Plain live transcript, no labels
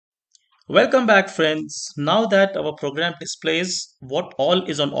Welcome back, friends. Now that our program displays what all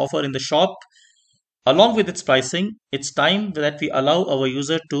is on offer in the shop, along with its pricing, it's time that we allow our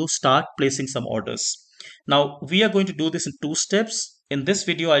user to start placing some orders. Now, we are going to do this in two steps. In this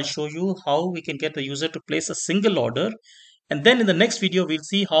video, I'll show you how we can get the user to place a single order. And then in the next video, we'll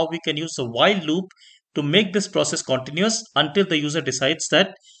see how we can use a while loop to make this process continuous until the user decides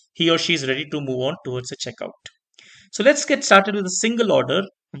that he or she is ready to move on towards a checkout. So let's get started with a single order.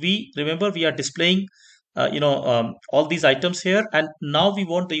 We remember we are displaying, all these items here, and now we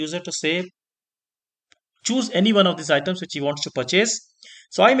want the user to say choose any one of these items which he wants to purchase.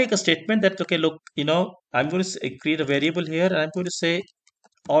 So I make a statement that okay, look, I'm going to create a variable here, and I'm going to say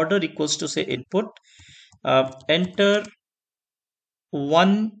order equals to say input, enter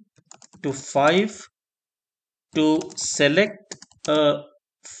 1 to 5 to select a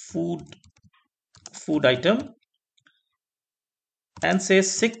food item, and say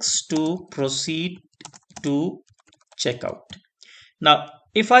 6 to proceed to checkout. Now,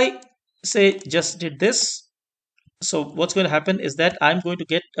 if I say just did this, so what's going to happen is that I'm going to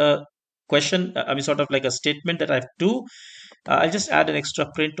get a question, sort of like a statement that I have to. I'll just add an extra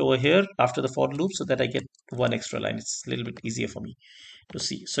print over here after the for loop so that I get one extra line. It's a little bit easier for me to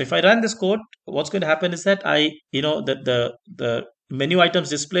see. So if I run this code, what's going to happen is that the menu items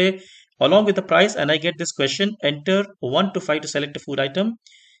display along with the price, and I get this question: enter 1 to 5 to select a food item,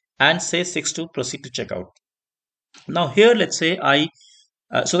 and say 6 to proceed to checkout. Now here, let's say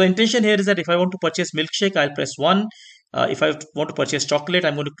so the intention here is that if I want to purchase milkshake, I'll press 1. If I want to purchase chocolate,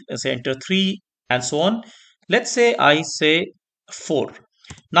 I'm going to say enter 3, and so on. Let's say I say 4.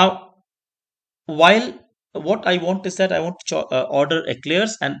 Now, while what I want is that I want to order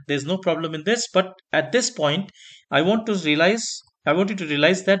eclairs, and there's no problem in this, but at this point, I want you to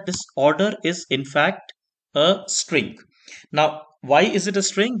realize that this order is in fact a string. Now, why is it a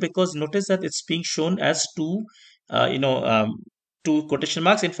string? Because notice that it's being shown as uh, you know, um, two quotation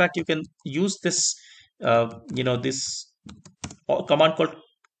marks. In fact, you can use this, this command called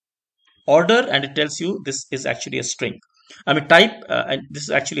order, and it tells you this is actually a string. Type, and this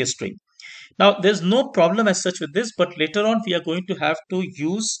is actually a string. Now, there's no problem as such with this, but later on, we are going to have to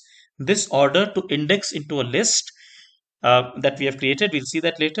use this order to index into a list that we have created. We'll see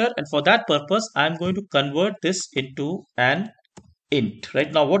that later. And for that purpose, I'm going to convert this into an int.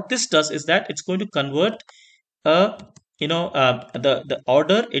 Right now, what this does is that it's going to convert the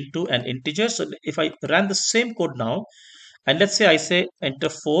order into an integer. So if I run the same code now, and let's say I say enter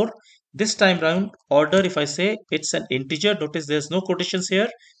 4, this time round order, if I say it's an integer, notice there's no quotations here.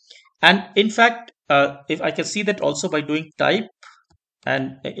 And in fact, if I can see that also by doing type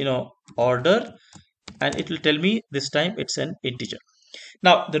and order, and it will tell me this time it's an integer.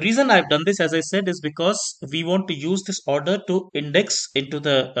 Now, the reason I've done this, as I said, is because we want to use this order to index into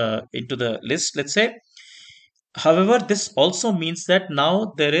the list, let's say. However, this also means that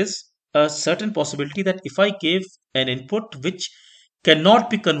now there is a certain possibility that if I give an input which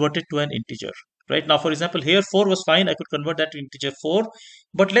cannot be converted to an integer, right? Now, for example, here 4 was fine. I could convert that to integer 4.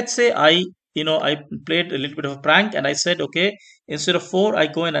 But let's say I played a little bit of a prank and I said, okay, instead of 4, I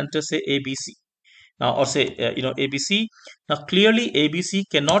go and enter, say, ABC. Now, or say, ABC. Now, clearly, ABC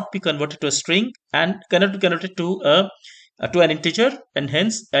cannot be converted to a string and cannot be converted to an integer, and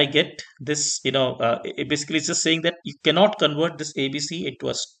hence I get this. It basically it's just saying that you cannot convert this ABC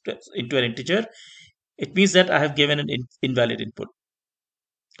into an integer. It means that I have given an invalid input.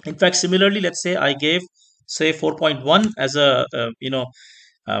 In fact, similarly, let's say I gave say 4.1 as a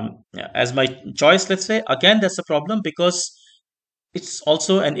as my choice. Let's say again that's a problem because it's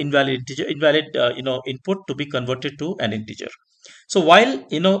also an invalid integer, invalid input to be converted to an integer. So while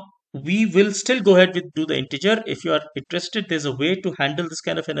we will still go ahead with do the integer. If you are interested, there's a way to handle this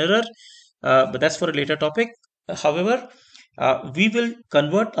kind of an error, but that's for a later topic. However, we will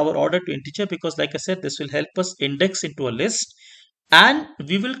convert our order to integer because, like I said, this will help us index into a list, and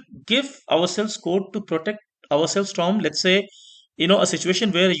we will give ourselves code to protect ourselves from, let's say, a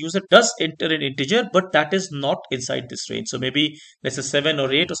situation where a user does enter an integer but that is not inside this range. So maybe let's say 7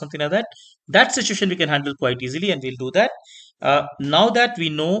 or 8 or something like that. That situation we can handle quite easily, and we'll do that. Now that we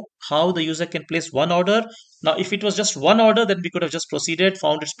know how the user can place one order, now if it was just one order, then we could have just proceeded,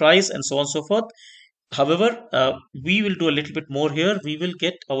 found its price, and so on and so forth. However, we will do a little bit more here. We will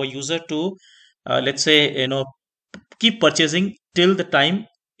get our user to, let's say, keep purchasing till the time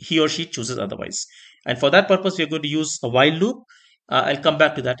he or she chooses otherwise. And for that purpose, we are going to use a while loop. I'll come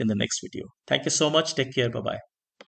back to that in the next video. Thank you so much. Take care. Bye bye.